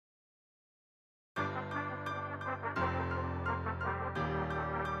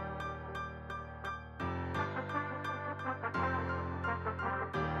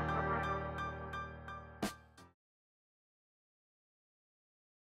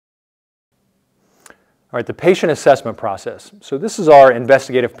All right, the patient assessment process. So this is our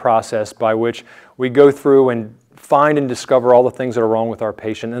investigative process by which we go through and find and discover all the things that are wrong with our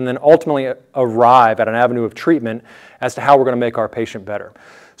patient and then ultimately arrive at an avenue of treatment as to how we're going to make our patient better.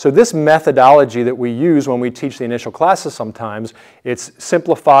 So this methodology that we use when we teach the initial classes sometimes, it's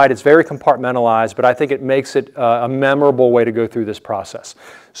simplified, it's very compartmentalized, but I think it makes it a memorable way to go through this process.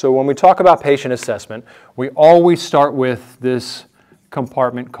 So when we talk about patient assessment, we always start with this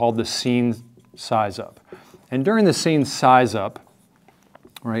compartment called the scene size up. And during the scene size up,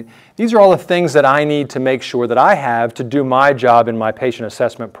 right, these are all the things that I need to make sure that I have to do my job in my patient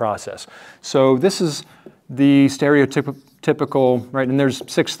assessment process. So this is the stereotypical, right, and there's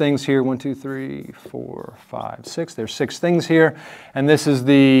 6 things here, 1, 2, 3, 4, 5, 6, there's 6 things here, and this is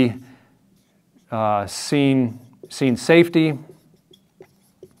the scene safety.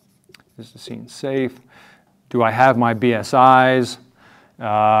 This is the scene safe. Do I have my BSIs?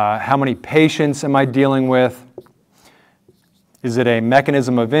 How many patients am I dealing with? Is it a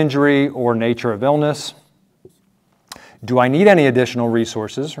mechanism of injury or nature of illness? Do I need any additional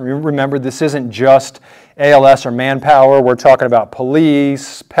resources? Remember, this isn't just ALS or manpower. We're talking about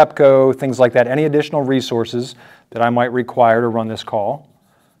police, PEPCO, things like that. Any additional resources that I might require to run this call?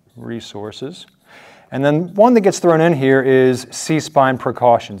 Resources. And then one that gets thrown in here is C-spine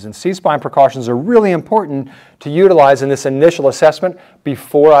precautions. And C-spine precautions are really important to utilize in this initial assessment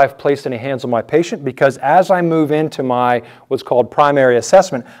before I've placed any hands on my patient, because as I move into my what's called primary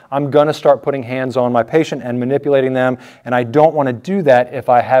assessment, I'm going to start putting hands on my patient and manipulating them, and I don't want to do that if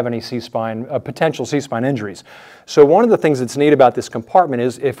I have any C-spine, potential C-spine injuries. So one of the things that's neat about this compartment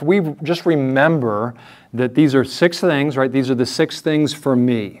is if we just remember that these are 6 things, right? These are the 6 things for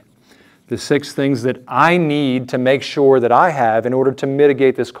me. The 6 things that I need to make sure that I have in order to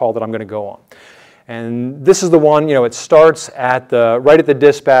mitigate this call that I'm going to go on. And this is the one, you know, it starts at right at the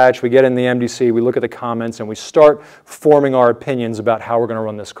dispatch. We get in the MDC, we look at the comments, and we start forming our opinions about how we're going to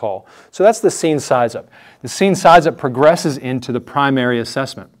run this call. So that's the scene size up. The scene size up progresses into the primary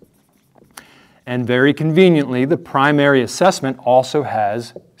assessment. And very conveniently, the primary assessment also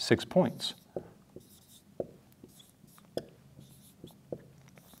has 6 points.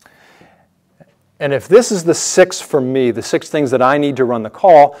 And if this is the 6 for me, the 6 things that I need to run the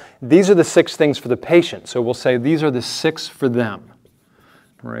call, these are the 6 things for the patient. So we'll say these are the 6 for them,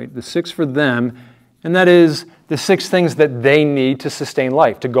 right? The 6 for them, and that is the 6 things that they need to sustain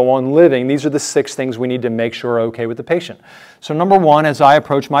life, to go on living. These are the 6 things we need to make sure are okay with the patient. So number 1, as I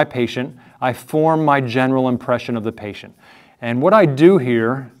approach my patient, I form my general impression of the patient. And what I do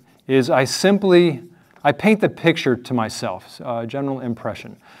here is I paint the picture to myself, general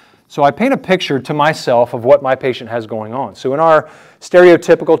impression. So I paint a picture to myself of what my patient has going on. So in our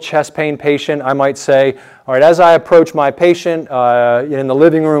stereotypical chest pain patient, I might say, all right, as I approach my patient in the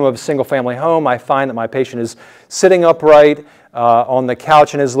living room of a single-family home, I find that my patient is sitting upright on the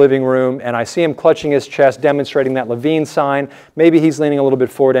couch in his living room, and I see him clutching his chest, demonstrating that Levine sign. Maybe he's leaning a little bit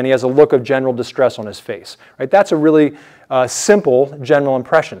forward, and he has a look of general distress on his face. Right? That's a really simple general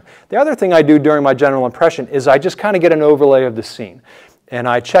impression. The other thing I do during my general impression is I just kind of get an overlay of the scene. And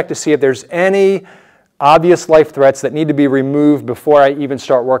I check to see if there's any obvious life threats that need to be removed before I even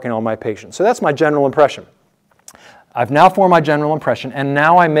start working on my patient. So that's my general impression. I've now formed my general impression, and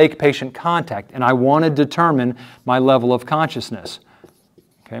now I make patient contact, and I want to determine my level of consciousness.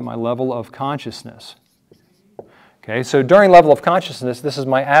 Okay, my level of consciousness. Okay, so during level of consciousness, this is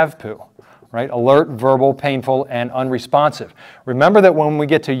my AVPU. Right? Alert, verbal, painful, and unresponsive. Remember that when we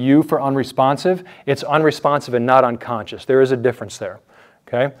get to U for unresponsive, it's unresponsive and not unconscious. There is a difference there.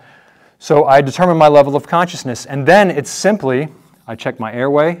 Okay? So I determine my level of consciousness, and then it's simply, I check my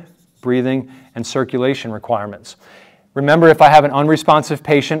airway, breathing, and circulation requirements. Remember, if I have an unresponsive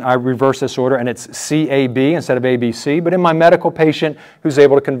patient, I reverse this order, and it's CAB instead of ABC. But in my medical patient who's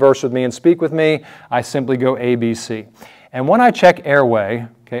able to converse with me and speak with me, I simply go ABC. And when I check airway,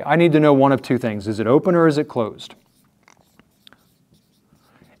 okay, I need to know one of 2 things. Is it open or is it closed?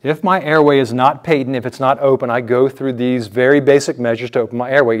 If my airway is not patent, if it's not open, I go through these very basic measures to open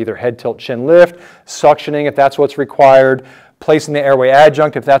my airway, either head tilt, chin lift, suctioning if that's what's required, placing the airway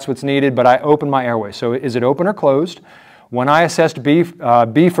adjunct if that's what's needed, but I open my airway. So is it open or closed? When I assessed B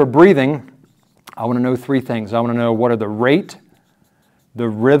for breathing, I want to know 3 things. I want to know what are the rate, the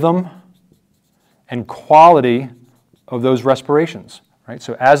rhythm, and quality of those respirations. Right?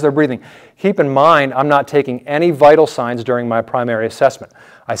 So as they're breathing, keep in mind I'm not taking any vital signs during my primary assessment.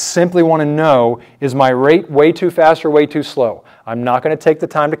 I simply want to know, is my rate way too fast or way too slow? I'm not going to take the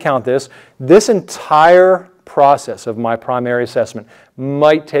time to count this. This entire process of my primary assessment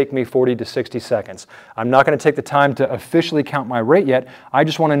might take me 40 to 60 seconds. I'm not going to take the time to officially count my rate yet. I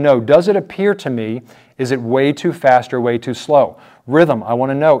just want to know, does it appear to me, is it way too fast or way too slow? Rhythm, I want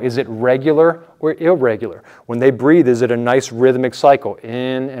to know, is it regular or irregular? When they breathe, is it a nice rhythmic cycle,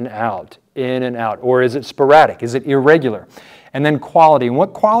 in and out, or is it sporadic? Is it irregular? And then quality. And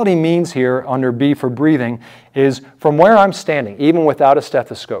what quality means here under B for breathing is from where I'm standing, even without a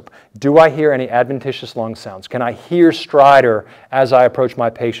stethoscope, do I hear any adventitious lung sounds? Can I hear stridor as I approach my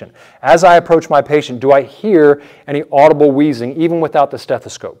patient? As I approach my patient, do I hear any audible wheezing even without the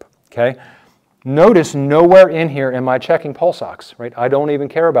stethoscope? Okay? Notice nowhere in here am I checking pulse ox, right? I don't even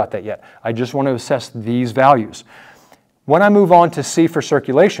care about that yet. I just want to assess these values. When I move on to C for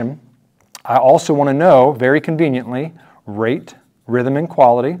circulation, I also want to know, very conveniently, rate, rhythm, and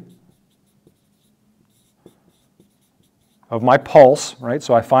quality of my pulse, right?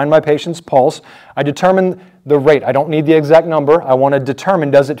 So I find my patient's pulse. I determine the rate. I don't need the exact number. I want to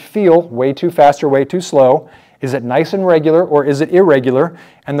determine, does it feel way too fast or way too slow? Is it nice and regular or is it irregular?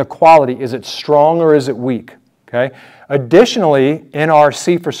 And the quality, is it strong or is it weak? Okay. Additionally, in our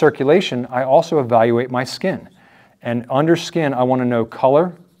C for circulation, I also evaluate my skin. And under skin, I want to know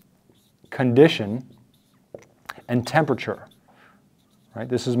color, condition, and temperature. Right?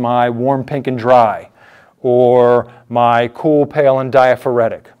 This is my warm, pink, and dry, or my cool, pale, and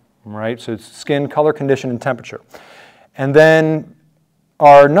diaphoretic. Right? So it's skin, color, condition, and temperature. And then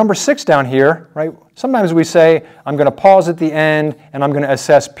our number 6 down here, right? Sometimes we say, I'm going to pause at the end and I'm going to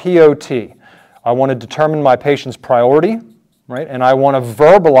assess POT. I want to determine my patient's priority, right? And I want to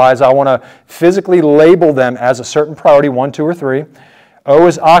verbalize, I want to physically label them as a certain priority, 1, 2, or 3. O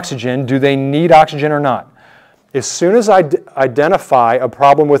is oxygen. Do they need oxygen or not? As soon as I identify a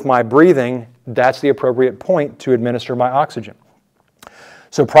problem with my breathing, that's the appropriate point to administer my oxygen.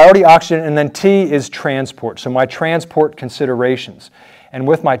 So priority oxygen, and then T is transport. So my transport considerations. And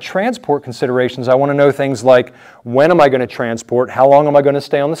with my transport considerations, I want to know things like, when am I going to transport? How long am I going to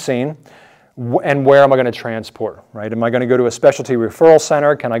stay on the scene? And where am I going to transport? Right? Am I going to go to a specialty referral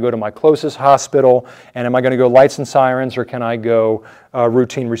center? Can I go to my closest hospital? And am I going to go lights and sirens, or can I go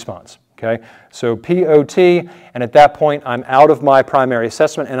routine response? Okay? So POT, and at that point, I'm out of my primary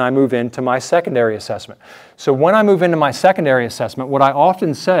assessment and I move into my secondary assessment. So when I move into my secondary assessment, what I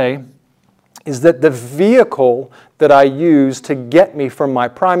often say is that the vehicle that I use to get me from my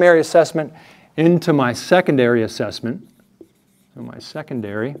primary assessment into my secondary assessment, so my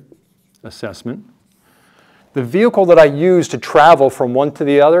secondary assessment, the vehicle that I use to travel from one to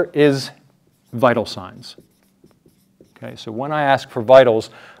the other is vital signs. Okay, so when I ask for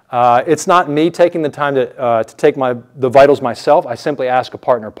vitals, it's not me taking the time to take the vitals myself. I simply ask a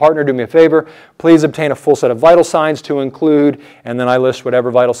partner, partner, do me a favor, please obtain a full set of vital signs to include, and then I list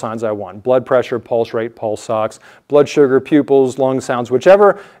whatever vital signs I want. Blood pressure, pulse rate, pulse ox, blood sugar, pupils, lung sounds,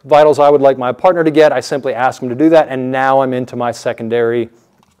 whichever vitals I would like my partner to get, I simply ask them to do that, and now I'm into my secondary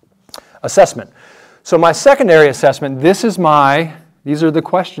assessment. So my secondary assessment, these are the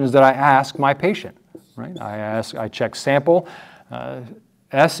questions that I ask my patient. Right? I check sample.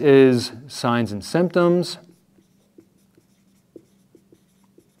 S is signs and symptoms.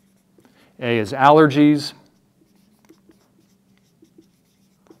 A is allergies.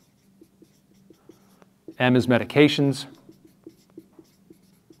 M is medications.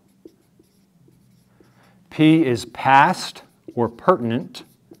 P is past or pertinent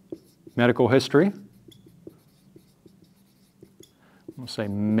medical history. We'll say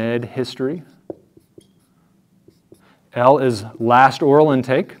med history. L is last oral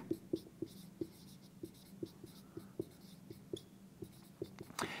intake.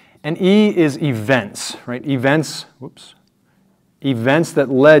 And E is events, right? Events that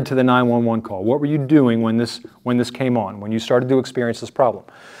led to the 911 call. What were you doing when this came on, when you started to experience this problem?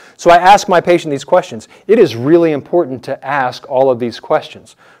 So I ask my patient these questions. It is really important to ask all of these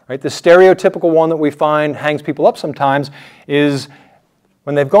questions, right? The stereotypical one that we find hangs people up sometimes is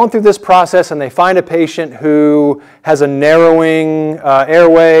when they've gone through this process and they find a patient who has a narrowing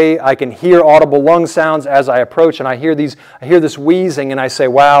airway, I can hear audible lung sounds as I approach, and I hear this wheezing, and I say,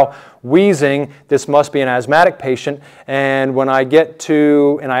 wow, wheezing, this must be an asthmatic patient. And when I get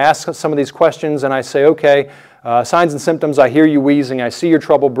to, and I ask some of these questions, and I say, okay, signs and symptoms, I hear you wheezing, I see your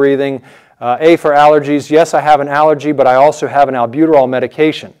trouble breathing. A for allergies, yes, I have an allergy, but I also have an albuterol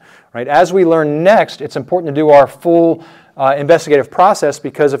medication. Right? As we learn next, it's important to do our full investigative process,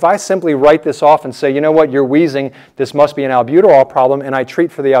 because if I simply write this off and say, you know what, you're wheezing, this must be an albuterol problem, and I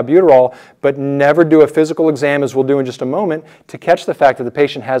treat for the albuterol, but never do a physical exam, as we'll do in just a moment, to catch the fact that the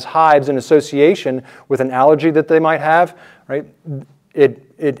patient has hives in association with an allergy that they might have, right?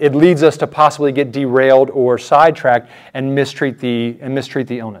 it leads us to possibly get derailed or sidetracked and mistreat the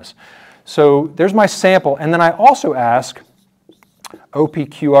illness. So there's my sample, and then I also ask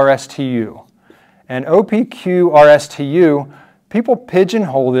OPQRSTU. And OPQRSTU, people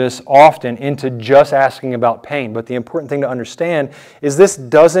pigeonhole this often into just asking about pain, but the important thing to understand is this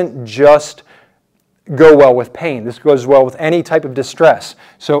doesn't just go well with pain. This goes well with any type of distress.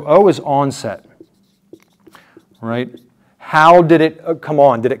 So O is onset, right? How did it come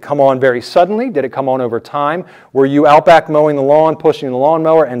on? Did it come on very suddenly? Did it come on over time? Were you out back mowing the lawn, pushing the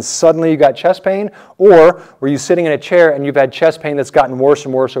lawnmower, and suddenly you got chest pain? Or were you sitting in a chair and you've had chest pain that's gotten worse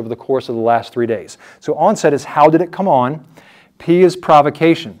and worse over the course of the last 3 days? So onset is how did it come on? P is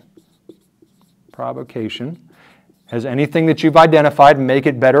provocation. Provocation. Has anything that you've identified make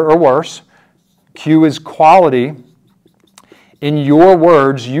it better or worse? Q is quality. In your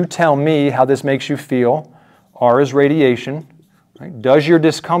words, you tell me how this makes you feel. R is radiation. Right? Does your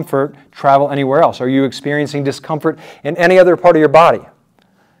discomfort travel anywhere else? Are you experiencing discomfort in any other part of your body?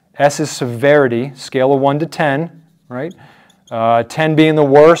 S is severity, scale of 1 to 10, right? 10 being the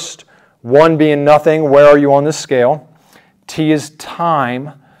worst, 1 being nothing. Where are you on this scale? T is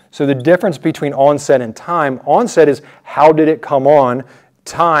time. So the difference between onset and time, onset is how did it come on?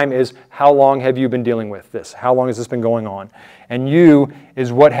 Time is how long have you been dealing with this? How long has this been going on? And U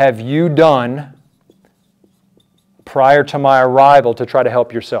is what have you done prior to my arrival to try to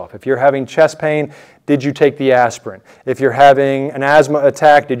help yourself. If you're having chest pain, did you take the aspirin? If you're having an asthma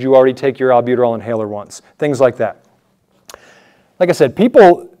attack, did you already take your albuterol inhaler once? Things like that. Like I said,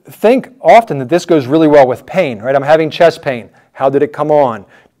 people think often that this goes really well with pain, right? I'm having chest pain. How did it come on?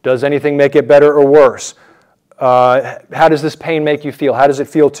 Does anything make it better or worse? How does this pain make you feel? How does it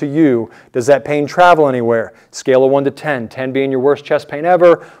feel to you? Does that pain travel anywhere? Scale of 1 to 10. 10 being your worst chest pain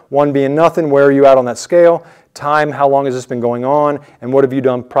ever, 1 being nothing. Where are you at on that scale? Time, how long has this been going on? And what have you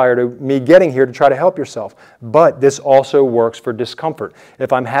done prior to me getting here to try to help yourself? But this also works for discomfort.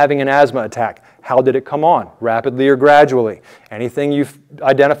 If I'm having an asthma attack, how did it come on? Rapidly or gradually? Anything you've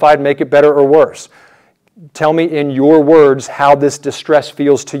identified make it better or worse? Tell me in your words how this distress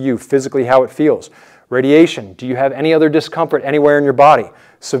feels to you, physically how it feels. Radiation, do you have any other discomfort anywhere in your body?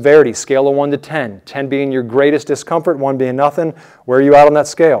 Severity, scale of 1 to 10. 10 being your greatest discomfort, 1 being nothing. Where are you at on that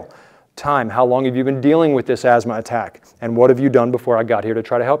scale? Time, how long have you been dealing with this asthma attack? And what have you done before I got here to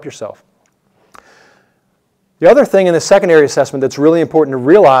try to help yourself? The other thing in the secondary assessment that's really important to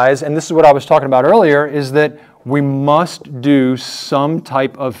realize, and this is what I was talking about earlier, is that we must do some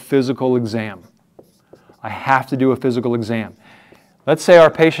type of physical exam. I have to do a physical exam. Let's say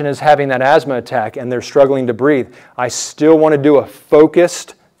our patient is having that asthma attack and they're struggling to breathe. I still want to do a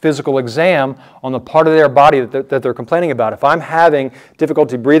focused physical exam on the part of their body that they're complaining about. If I'm having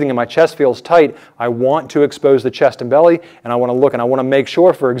difficulty breathing and my chest feels tight, I want to expose the chest and belly, and I want to look and I want to make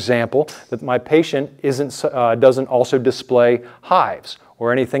sure, for example, that my patient doesn't also display hives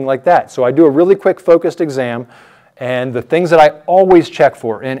or anything like that. So I do a really quick focused exam, and the things that I always check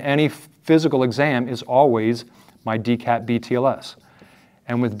for in any physical exam is always my DCAT BTLS.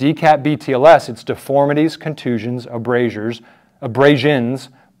 And with DCAT BTLS, it's deformities, contusions, abrasions,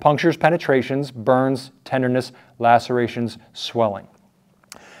 punctures, penetrations, burns, tenderness, lacerations, swelling.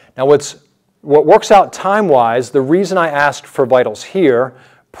 Now what works out time-wise, the reason I asked for vitals here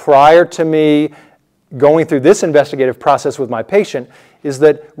prior to me going through this investigative process with my patient is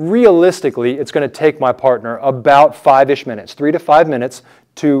that realistically it's going to take my partner about 5-ish minutes, 3 to 5 minutes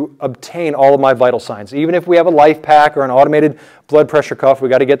to obtain all of my vital signs. Even if we have a life pack or an automated blood pressure cuff, we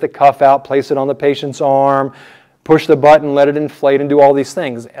got to get the cuff out, place it on the patient's arm, push the button, let it inflate, and do all these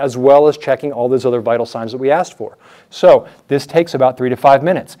things, as well as checking all those other vital signs that we asked for. So this takes about 3 to 5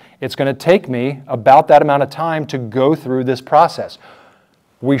 minutes. It's going to take me about that amount of time to go through this process.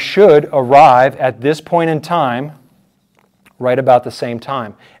 We should arrive at this point in time right about the same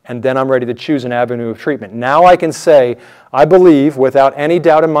time, and then I'm ready to choose an avenue of treatment. Now I can say, I believe without any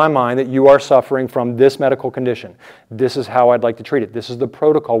doubt in my mind that you are suffering from this medical condition. This is how I'd like to treat it. This is the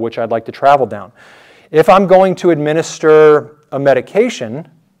protocol which I'd like to travel down. If I'm going to administer a medication,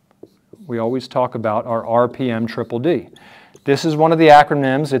 we always talk about our RPM-DDD. This is one of the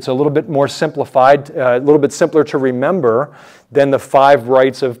acronyms. It's a little bit more simplified, a little bit simpler to remember than the 5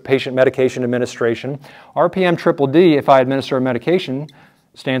 rights of patient medication administration. RPM-DDD, if I administer a medication,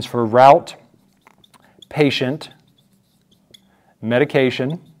 stands for route, patient,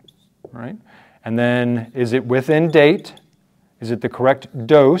 medication, right? And then is it within date? Is it the correct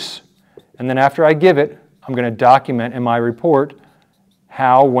dose? And then after I give it, I'm going to document in my report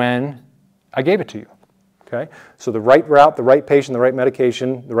how, when I gave it to you. Okay? So the right route, the right patient, the right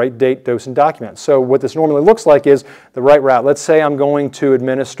medication, the right date, dose, and document. So what this normally looks like is the right route. Let's say I'm going to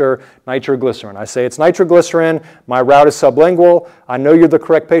administer nitroglycerin. I say it's nitroglycerin, my route is sublingual. I know you're the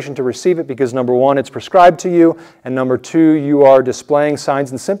correct patient to receive it because number one, it's prescribed to you, and number two, you are displaying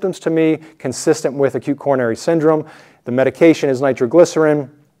signs and symptoms to me consistent with acute coronary syndrome. The medication is nitroglycerin.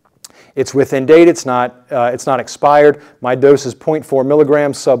 It's within date, it's not expired. My dose is 0.4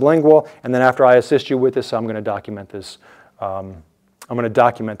 milligrams sublingual, and then after I assist you with this, I'm going to document this. I'm going to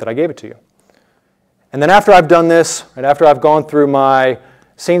document that I gave it to you. And then after I've done this, and after I've gone through my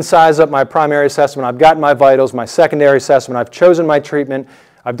scene size up, my primary assessment, I've gotten my vitals, my secondary assessment, I've chosen my treatment,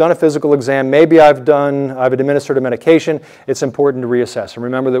 I've done a physical exam, maybe I've administered a medication, it's important to reassess. And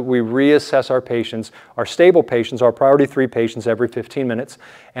remember that we reassess our patients, our stable patients, our priority 3 patients every 15 minutes,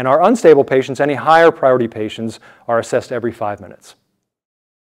 and our unstable patients, any higher priority patients, are assessed every 5 minutes.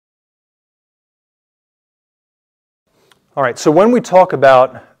 All right, so when we talk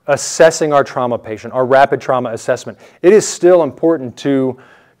about assessing our trauma patient, our rapid trauma assessment, it is still important to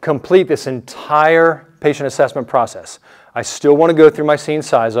complete this entire patient assessment process. I still want to go through my scene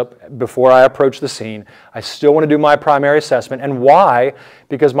size up before I approach the scene. I still want to do my primary assessment. And why?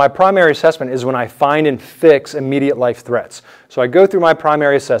 Because my primary assessment is when I find and fix immediate life threats. So I go through my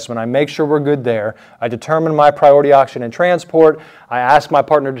primary assessment. I make sure we're good there. I determine my priority oxygen and transport. I ask my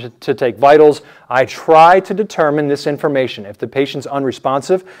partner to take vitals. I try to determine this information. If the patient's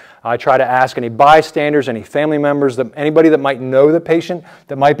unresponsive, I try to ask any bystanders, any family members, anybody that might know the patient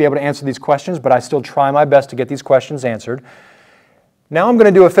that might be able to answer these questions, but I still try my best to get these questions answered. Now I'm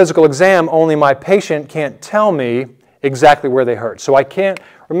going to do a physical exam, only my patient can't tell me exactly where they hurt. So I can't,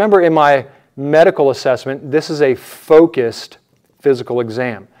 remember in my medical assessment, this is a focused physical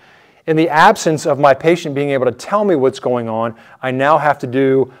exam. In the absence of my patient being able to tell me what's going on, I now have to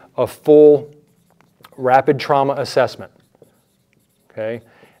do a full rapid trauma assessment. Okay?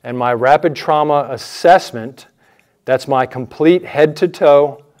 And my rapid trauma assessment, that's my complete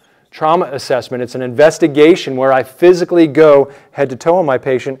head-to-toe trauma assessment. It's an investigation where I physically go head-to-toe on my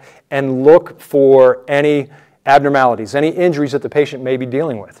patient and look for any abnormalities, any injuries that the patient may be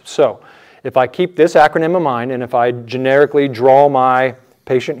dealing with. So if I keep this acronym in mind and if I generically draw my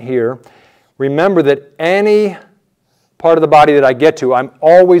patient here, remember that any part of the body that I get to, I'm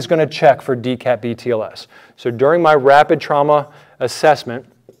always going to check for DCAT-BTLS. So during my rapid trauma assessment,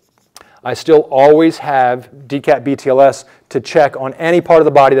 I still always have DCAT-BTLS to check on any part of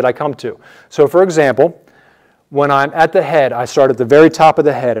the body that I come to. So for example, when I'm at the head, I start at the very top of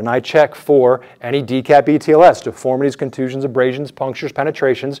the head and I check for any DCAT-BTLS, deformities, contusions, abrasions, punctures,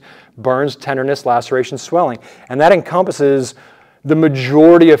 penetrations, burns, tenderness, lacerations, swelling. And that encompasses the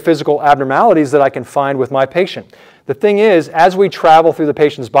majority of physical abnormalities that I can find with my patient. The thing is, as we travel through the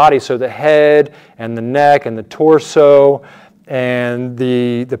patient's body, so the head and the neck and the torso and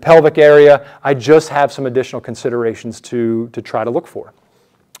the pelvic area, I just have some additional considerations to try to look for.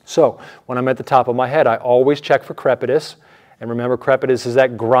 So when I'm at the top of my head, I always check for crepitus. And remember, crepitus is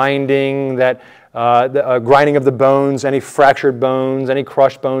that grinding, grinding of the bones, any fractured bones, any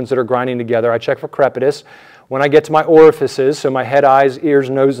crushed bones that are grinding together. I check for crepitus. When I get to my orifices, so my head, eyes, ears,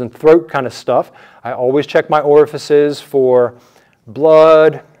 nose, and throat kind of stuff, I always check my orifices for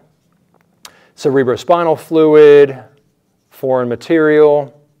blood, cerebrospinal fluid, foreign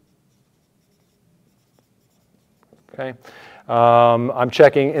material. Okay. I'm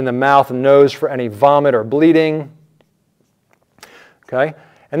checking in the mouth and nose for any vomit or bleeding. Okay.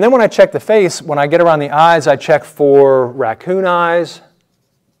 And then when I check the face, when I get around the eyes, I check for raccoon eyes.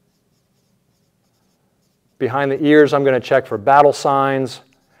 Behind the ears, I'm going to check for battle signs.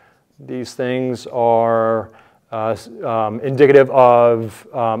 These things are indicative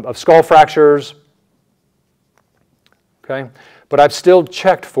of skull fractures. Okay? But I've still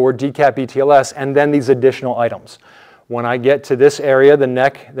checked for DCAT-BTLS and then these additional items. When I get to this area, the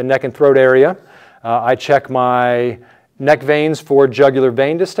neck and throat area, I check my neck veins for jugular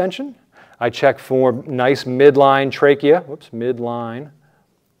vein distension. I check for nice midline trachea, midline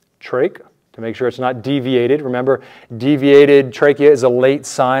trach, to make sure it's not deviated. Remember, deviated trachea is a late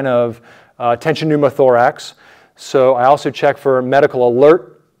sign of tension pneumothorax. So I also check for medical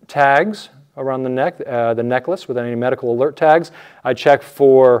alert tags around the neck, the necklace with any medical alert tags. I check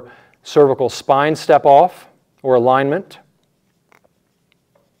for cervical spine step off or alignment.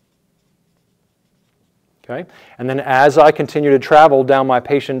 Okay. And then as I continue to travel down my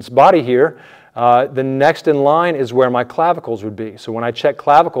patient's body here, the next in line is where my clavicles would be. So when I check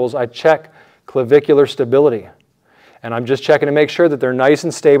clavicles, I check clavicular stability. And I'm just checking to make sure that they're nice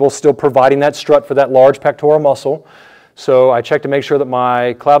and stable, still providing that strut for that large pectoral muscle. So I check to make sure that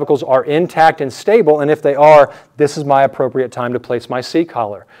my clavicles are intact and stable, and if they are, this is my appropriate time to place my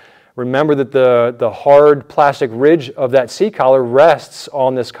C-collar. Remember that the hard plastic ridge of that C-collar rests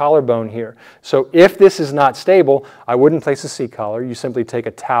on this collarbone here. So if this is not stable, I wouldn't place a C-collar. You simply take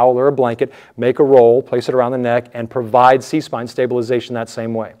a towel or a blanket, make a roll, place it around the neck, and provide C-spine stabilization that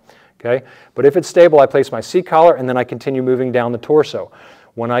same way. Okay? But if it's stable, I place my C-collar, and then I continue moving down the torso.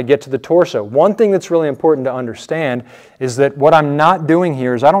 When I get to the torso, one thing that's really important to understand is that what I'm not doing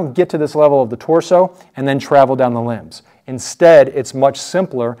here is I don't get to this level of the torso and then travel down the limbs. Instead, it's much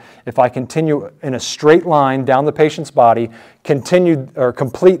simpler if I continue in a straight line down the patient's body,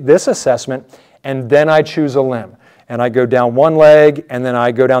 complete this assessment, and then I choose a limb. And I go down one leg, and then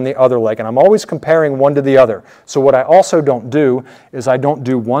I go down the other leg. And I'm always comparing one to the other. So what I also don't do is I don't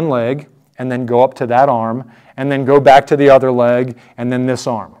do one leg and then go up to that arm, and then go back to the other leg, and then this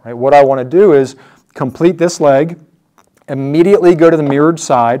arm. Right? What I want to do is complete this leg, immediately go to the mirrored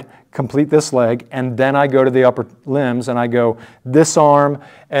side, complete this leg, and then I go to the upper limbs, and I go this arm,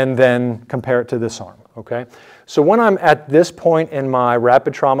 and then compare it to this arm. Okay? So when I'm at this point in my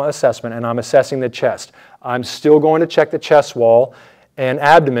rapid trauma assessment and I'm assessing the chest, I'm still going to check the chest wall and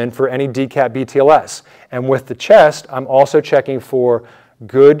abdomen for any DCAT BTLS. And with the chest, I'm also checking for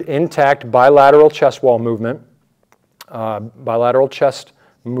good, intact bilateral chest wall movement, bilateral chest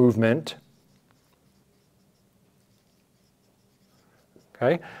movement.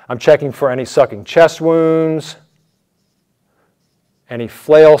 Okay? I'm checking for any sucking chest wounds, any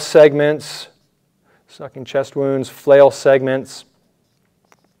flail segments, sucking chest wounds, flail segments,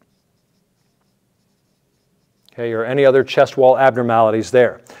 okay, or any other chest wall abnormalities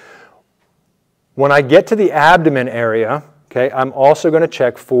there. When I get to the abdomen area, okay, I'm also going to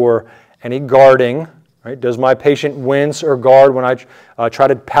check for any guarding. Right? Does my patient wince or guard when I try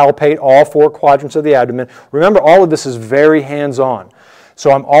to palpate all four quadrants of the abdomen? Remember, all of this is very hands-on.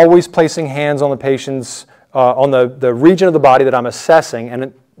 So I'm always placing hands on the patient's, on the region of the body that I'm assessing,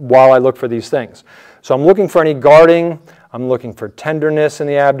 and while I look for these things. So I'm looking for any guarding. I'm looking for tenderness in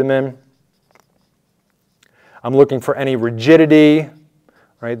the abdomen. I'm looking for any rigidity.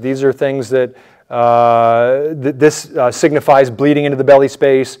 Right? These are things that this signifies bleeding into the belly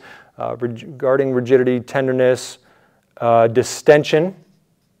space, guarding rigidity, tenderness, distension,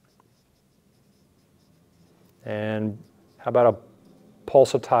 and how about a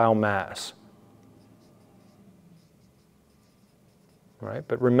pulsatile mass? Right?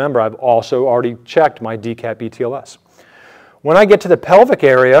 But remember, I've also already checked my DCAT BTLS. When I get to the pelvic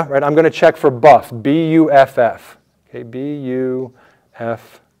area, right, I'm going to check for BUFF, B-U-F-F. Okay,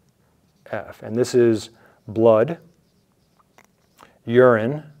 B-U-F-F. And this is blood,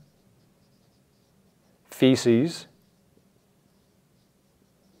 urine, feces,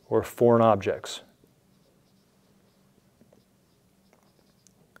 or foreign objects.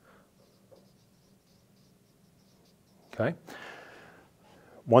 Okay.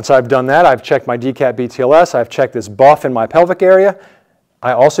 Once I've done that, I've checked my DCAT BTLS, I've checked this BUFF in my pelvic area.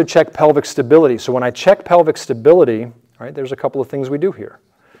 I also check pelvic stability. So when I check pelvic stability, right, there's a couple of things we do here.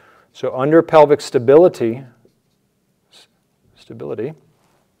 So under pelvic stability,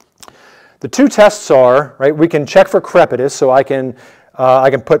 the two tests are, right, we can check for crepitus, so I can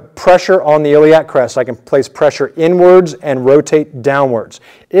put pressure on the iliac crest. I can place pressure inwards and rotate downwards.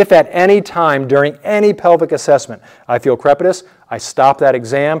 If at any time during any pelvic assessment I feel crepitus, I stop that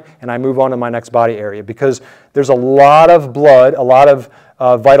exam and I move on to my next body area, because there's a lot of blood, a lot of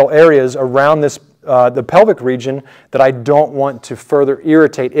vital areas around this the pelvic region that I don't want to further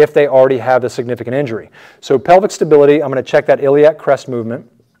irritate if they already have a significant injury. So pelvic stability, I'm going to check that iliac crest movement.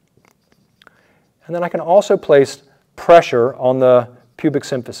 And then I can also place pressure on the pubic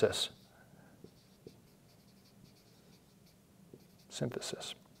symphysis.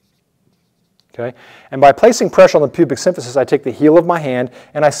 Okay? And by placing pressure on the pubic symphysis, I take the heel of my hand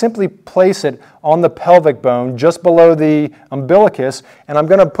and I simply place it on the pelvic bone just below the umbilicus, and I'm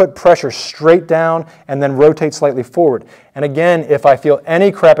going to put pressure straight down and then rotate slightly forward. And again, if I feel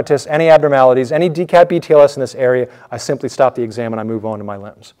any crepitus, any abnormalities, any DCAT BTLS in this area, I simply stop the exam and I move on to my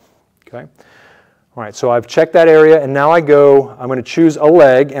limbs. Okay? All right, so I've checked that area, and now I'm going to choose a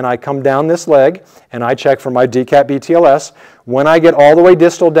leg, and I come down this leg, and I check for my DCAT BTLS. When I get all the way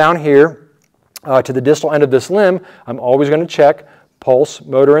distal down here to the distal end of this limb, I'm always going to check pulse,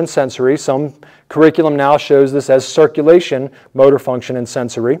 motor, and sensory. Some curriculum now shows this as circulation, motor function, and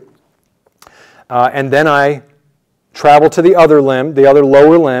sensory. And then I travel to the other limb, the other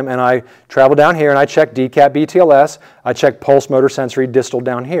lower limb, and I travel down here and I check DCAT BTLS, I check pulse motor sensory distal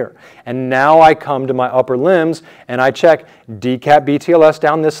down here. And now I come to my upper limbs and I check DCAT BTLS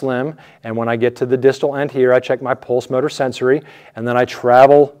down this limb, and when I get to the distal end here, I check my pulse motor sensory, and then I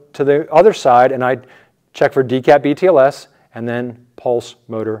travel to the other side and I check for DCAT BTLS and then pulse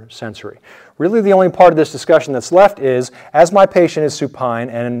motor sensory. Really the only part of this discussion that's left is, as my patient is supine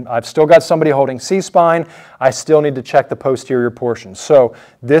and I've still got somebody holding C-spine, I still need to check the posterior portion. So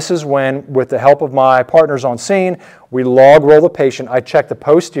this is when, with the help of my partners on scene, we log roll the patient. I check the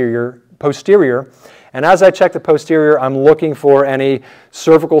posterior, and as I check the posterior, I'm looking for any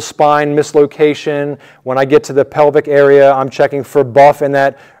cervical spine mislocation. When I get to the pelvic area, I'm checking for buff in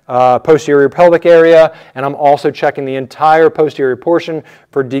that posterior pelvic area, and I'm also checking the entire posterior portion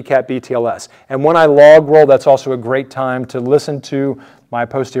for DCAT BTLS. And when I log roll, that's also a great time to listen to my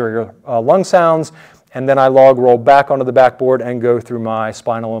posterior lung sounds, and then I log roll back onto the backboard and go through my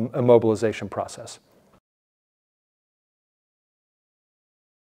spinal immobilization process.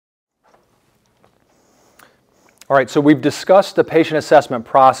 All right, so we've discussed the patient assessment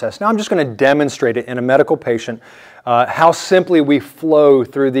process. Now I'm just going to demonstrate it in a medical patient, how simply we flow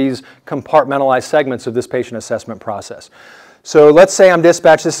through these compartmentalized segments of this patient assessment process. So let's say I'm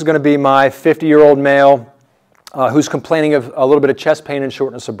dispatched. This is going to be my 50-year-old male who's complaining of a little bit of chest pain and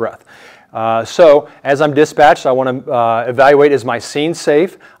shortness of breath. So as I'm dispatched, I want to evaluate, is my scene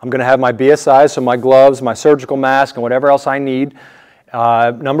safe? I'm going to have my BSI, so my gloves, my surgical mask, and whatever else I need.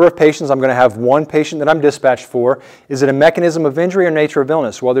 Number of patients, I'm going to have one patient that I'm dispatched for. Is it a mechanism of injury or nature of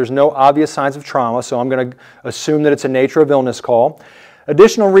illness? Well, there's no obvious signs of trauma, so I'm going to assume that it's a nature of illness call.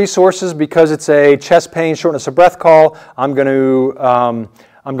 Additional resources, because it's a chest pain, shortness of breath call, I'm going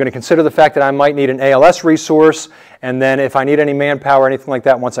to consider the fact that I might need an ALS resource, and then if I need any manpower or anything like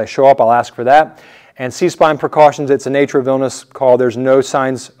that, once I show up, I'll ask for that. And C-spine precautions, it's a nature of illness call. There's no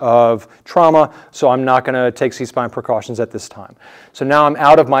signs of trauma, so I'm not going to take C-spine precautions at this time. So now I'm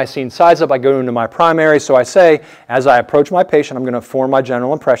out of my scene size up. I go into my primary. So I say, as I approach my patient, I'm going to form my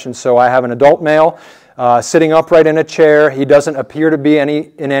general impression. So I have an adult male sitting upright in a chair. He doesn't appear to be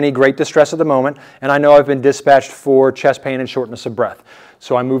in any great distress at the moment, and I know I've been dispatched for chest pain and shortness of breath.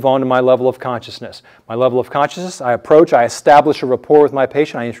 So I move on to my level of consciousness. My level of consciousness, I approach, I establish a rapport with my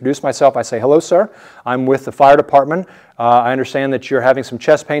patient, I introduce myself, I say, hello sir, I'm with the fire department. I understand that you're having some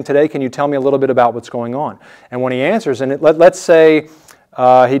chest pain today. Can you tell me a little bit about what's going on? And when he answers, and let's say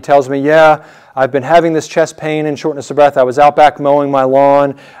he tells me, yeah, I've been having this chest pain and shortness of breath. I was out back mowing my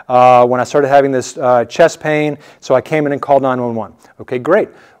lawn when I started having this chest pain, so I came in and called 911. Okay, great.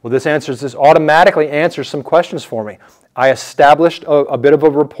 Well, this automatically answers some questions for me. I established a bit of a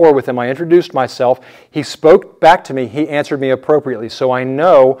rapport with him. I introduced myself. He spoke back to me. He answered me appropriately. So I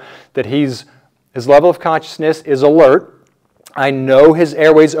know that his level of consciousness is alert. I know his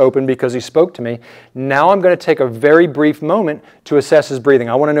airway's open because he spoke to me. Now I'm going to take a very brief moment to assess his breathing.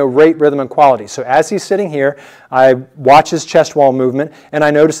 I want to know rate, rhythm, and quality. So as he's sitting here, I watch his chest wall movement, and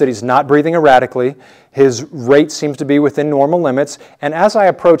I notice that he's not breathing erratically. His rate seems to be within normal limits. And as I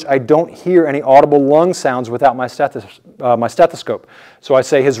approach, I don't hear any audible lung sounds without my stethoscope. So I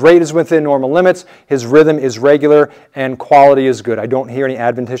say his rate is within normal limits, his rhythm is regular, and quality is good. I don't hear any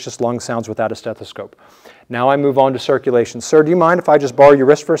adventitious lung sounds without a stethoscope. Now I move on to circulation. Sir, do you mind if I just borrow your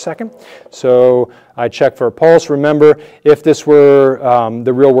wrist for a second? So I check for a pulse. Remember, if this were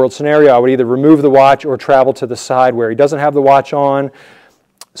the real world scenario, I would either remove the watch or travel to the side where he doesn't have the watch on.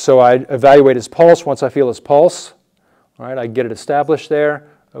 So I evaluate his pulse. Once I feel his pulse, all right, I get it established there.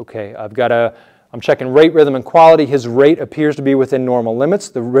 Okay, I'm checking rate, rhythm, and quality. His rate appears to be within normal limits.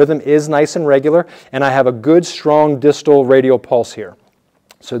 The rhythm is nice and regular, and I have a good, strong distal radial pulse here.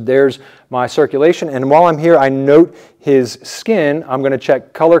 So there's my circulation, and while I'm here, I note his skin. I'm going to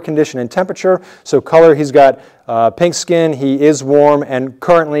check color, condition, and temperature. So color, he's got pink skin, he is warm, and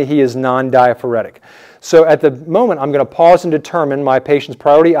currently he is non-diaphoretic. So at the moment, I'm going to pause and determine my patient's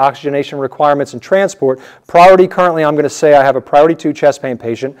priority oxygenation requirements and transport. Priority, currently, I'm going to say I have a priority 2 chest pain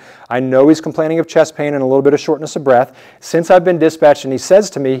patient. I know he's complaining of chest pain and a little bit of shortness of breath. Since I've been dispatched and he says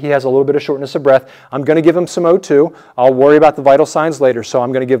to me he has a little bit of shortness of breath, I'm going to give him some O2. I'll worry about the vital signs later. So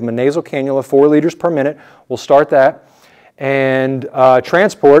I'm going to give him a nasal cannula, 4 liters per minute. We'll start that. And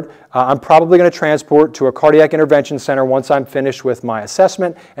transport, I'm probably going to transport to a cardiac intervention center once I'm finished with my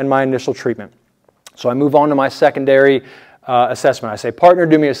assessment and my initial treatment. So I move on to my secondary assessment. I say, partner,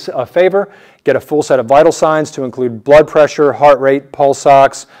 do me a favor, get a full set of vital signs to include blood pressure, heart rate, pulse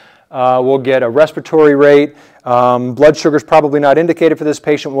ox. We'll get a respiratory rate, Blood sugar is probably not indicated for this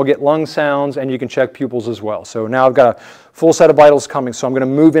patient. We'll get lung sounds, and you can check pupils as well. So now I've got a full set of vitals coming, so I'm going to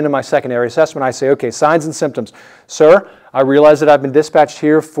move into my secondary assessment. I say, okay, signs and symptoms. Sir, I realize that I've been dispatched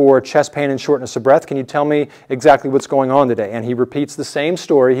here for chest pain and shortness of breath. Can you tell me exactly what's going on today? And he repeats the same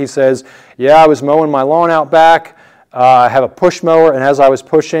story. He says, yeah, I was mowing my lawn out back. I have a push mower, and as I was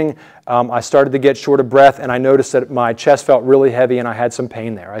pushing, I started to get short of breath, and I noticed that my chest felt really heavy and I had some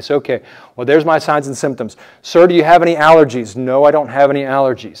pain there. I said, okay, well, there's my signs and symptoms. Sir, do you have any allergies? No, I don't have any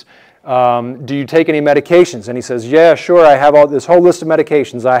allergies. Do you take any medications? And he says, yeah, sure, I have this whole list of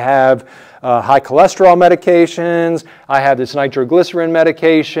medications. I have high cholesterol medications, I have this nitroglycerin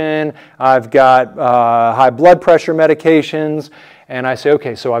medication, I've got high blood pressure medications. And I say,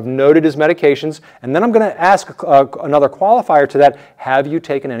 okay, so I've noted his medications, and then I'm going to ask another qualifier to that, have you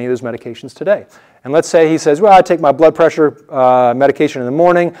taken any of those medications today? And let's say he says, well, I take my blood pressure medication in the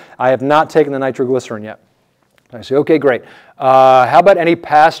morning, I have not taken the nitroglycerin yet. I say, okay, great. How about any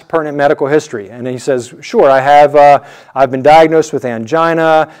past pertinent medical history? And he says, sure, I have, I've been diagnosed with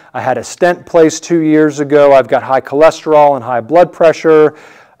angina, I had a stent placed 2 years ago, I've got high cholesterol and high blood pressure.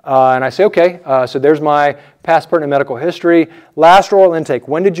 And I say, okay, so there's my past pertinent medical history. Last oral intake,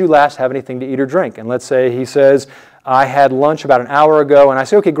 when did you last have anything to eat or drink? And let's say he says, I had lunch about an hour ago. And I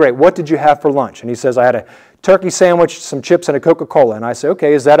say, okay, great, what did you have for lunch? And he says, I had a turkey sandwich, some chips, and a Coca-Cola. And I say,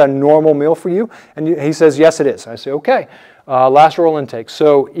 okay, is that a normal meal for you? And he says, yes, it is. I say, okay, last oral intake.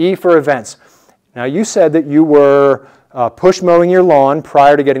 So E for events. Now, you said that you were push mowing your lawn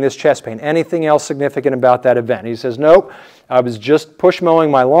prior to getting this chest pain. Anything else significant about that event? He says, nope, I was just push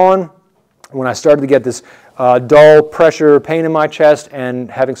mowing my lawn when I started to get this dull pressure pain in my chest and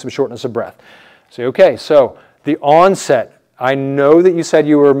having some shortness of breath. So, okay, so the onset, I know that you said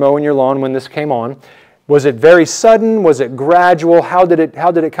you were mowing your lawn when this came on. Was it very sudden? Was it gradual? How did it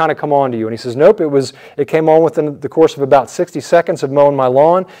kind of come on to you? And he says, nope, it came on within the course of about 60 seconds of mowing my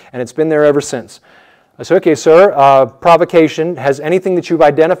lawn, and it's been there ever since. I said, okay, sir, provocation, has anything that you've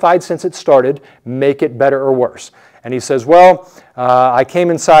identified since it started make it better or worse? And he says, well, I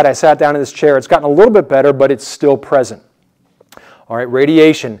came inside, I sat down in this chair, it's gotten a little bit better, but it's still present. All right,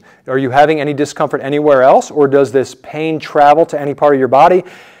 radiation, are you having any discomfort anywhere else, or does this pain travel to any part of your body?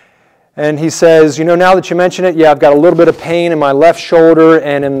 And he says, you know, now that you mention it, yeah, I've got a little bit of pain in my left shoulder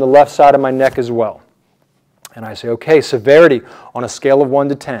and in the left side of my neck as well. And I say, okay, severity on a scale of 1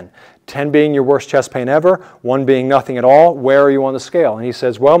 to 10. 10 being your worst chest pain ever, 1 being nothing at all. Where are you on the scale? And he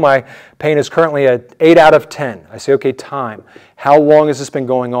says, well, my pain is currently at 8 out of 10. I say, okay, time. How long has this been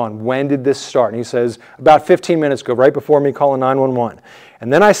going on? When did this start? And he says, about 15 minutes ago, right before me calling 911.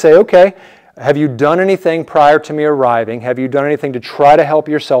 And then I say, okay, have you done anything prior to me arriving? Have you done anything to try to help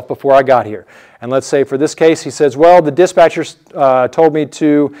yourself before I got here? And let's say for this case, he says, well, the dispatcher told me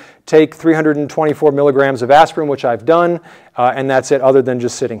to take 324 milligrams of aspirin, which I've done, and that's it, other than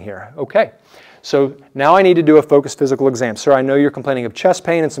just sitting here. Okay. So now I need to do a focused physical exam. Sir, I know you're complaining of chest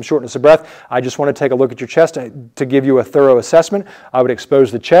pain and some shortness of breath. I just want to take a look at your chest to give you a thorough assessment. I would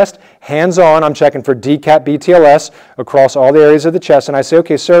expose the chest. Hands-on, I'm checking for DCAP BTLS across all the areas of the chest. And I say,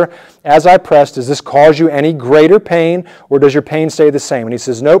 okay, sir, as I press, does this cause you any greater pain, or does your pain stay the same? And he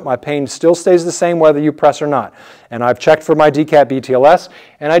says, nope, my pain still stays the same whether you press or not. And I've checked for my DCAP BTLS.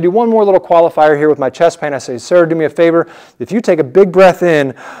 And I do one more little qualifier here with my chest pain. I say, sir, do me a favor. If you take a big breath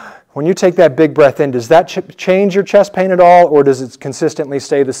in, when you take that big breath in, does that change your chest pain at all, or does it consistently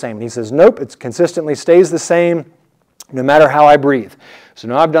stay the same? And he says, nope, it consistently stays the same no matter how I breathe. So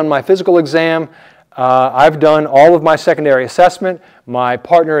now I've done my physical exam. I've done all of my secondary assessment. My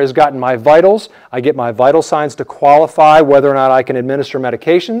partner has gotten my vitals. I get my vital signs to qualify whether or not I can administer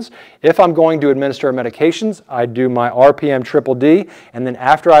medications. If I'm going to administer medications, I do my RPM triple D, and then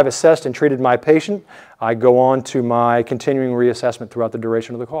after I've assessed and treated my patient, I go on to my continuing reassessment throughout the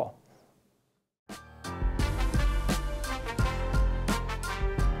duration of the call.